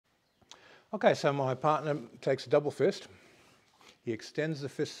Okay, so my partner takes a double fist. He extends the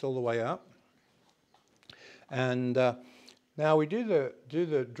fists all the way up. And now we do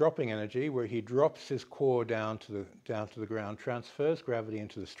the dropping energy where he drops his core down to the ground, transfers gravity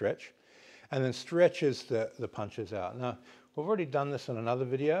into the stretch, and then stretches the punches out. Now, we've already done this in another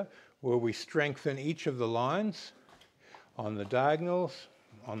video where we strengthen each of the lines on the diagonals,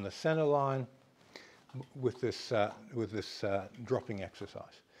 on the center line, with this dropping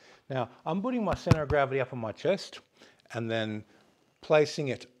exercise. Now, I'm putting my center of gravity up on my chest and then placing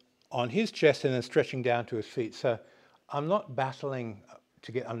it on his chest and then stretching down to his feet. So I'm not battling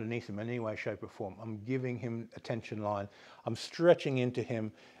to get underneath him in any way, shape or form. I'm giving him a tension line. I'm stretching into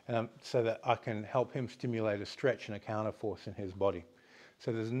him so that I can help him stimulate a stretch and a counterforce in his body.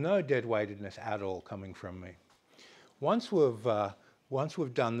 So there's no dead weightedness at all coming from me. Once we've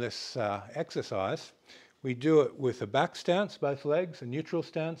done this exercise, we do it with a back stance, both legs, a neutral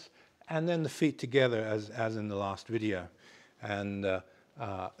stance, and then the feet together as in the last video. And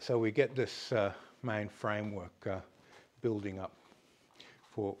so we get this main framework building up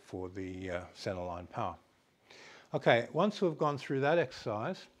for the centerline power. Okay, once we've gone through that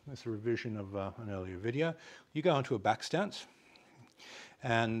exercise, that's a revision of an earlier video, you go into a back stance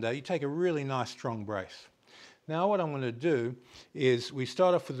and you take a really nice strong brace. Now what I'm going to do is we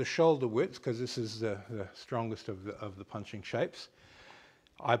start off with the shoulder width because this is the strongest of the punching shapes.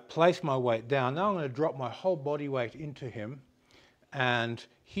 I place my weight down. Now I'm going to drop my whole body weight into him, and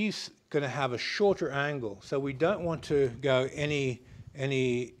he's going to have a shorter angle. So we don't want to go any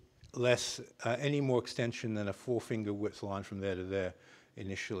more extension than a 4-finger width line from there to there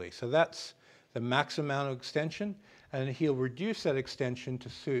initially. So that's the max amount of extension, and he'll reduce that extension to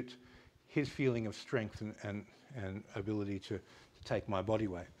suit his feeling of strength and ability to take my body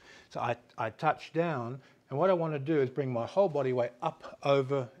weight. So I touch down, and what I want to do is bring my whole body weight up,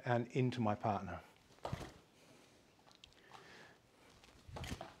 over, and into my partner.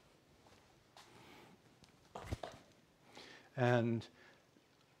 And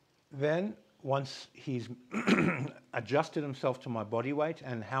then once he's adjusted himself to my body weight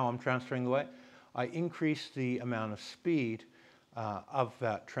and how I'm transferring the weight, I increase the amount of speed of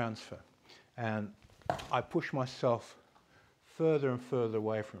that transfer. And I push myself further and further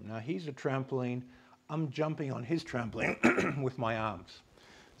away from him. Now he's a trampoline. I'm jumping on his trampoline with my arms.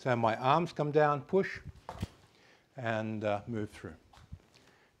 So my arms come down, push, and move through.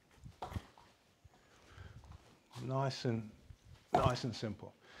 Nice and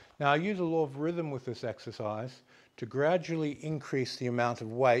simple. Now I use a law of rhythm with this exercise to gradually increase the amount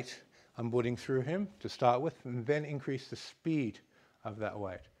of weight I'm putting through him to start with, and then increase the speed of that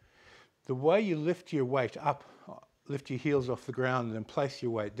weight. The way you lift your weight up, lift your heels off the ground and then place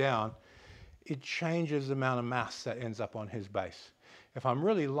your weight down, it changes the amount of mass that ends up on his base. If I'm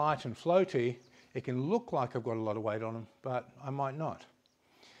really light and floaty, it can look like I've got a lot of weight on him, but I might not.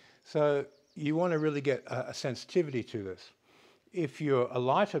 So you want to really get a sensitivity to this. If you're a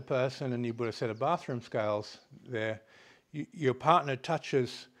lighter person and you put a set of bathroom scales there, your partner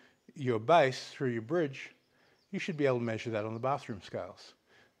touches your base through your bridge, you should be able to measure that on the bathroom scales.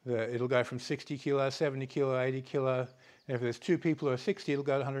 It'll go from 60 kilo, 70 kilo, 80 kilo. And if there's two people who are 60, it'll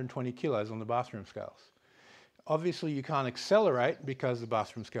go to 120 kilos on the bathroom scales. Obviously, you can't accelerate because the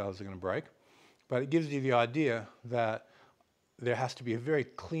bathroom scales are going to break, but it gives you the idea that there has to be a very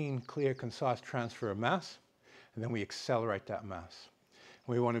clean, clear, concise transfer of mass, and then we accelerate that mass.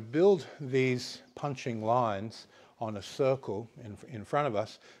 We want to build these punching lines on a circle in front of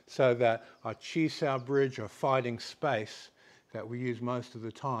us so that our chi sao bridge or fighting space that we use most of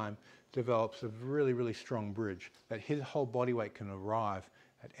the time develops a really, really strong bridge that his whole body weight can arrive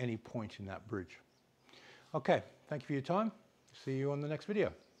at any point in that bridge. Okay, thank you for your time. See you on the next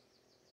video.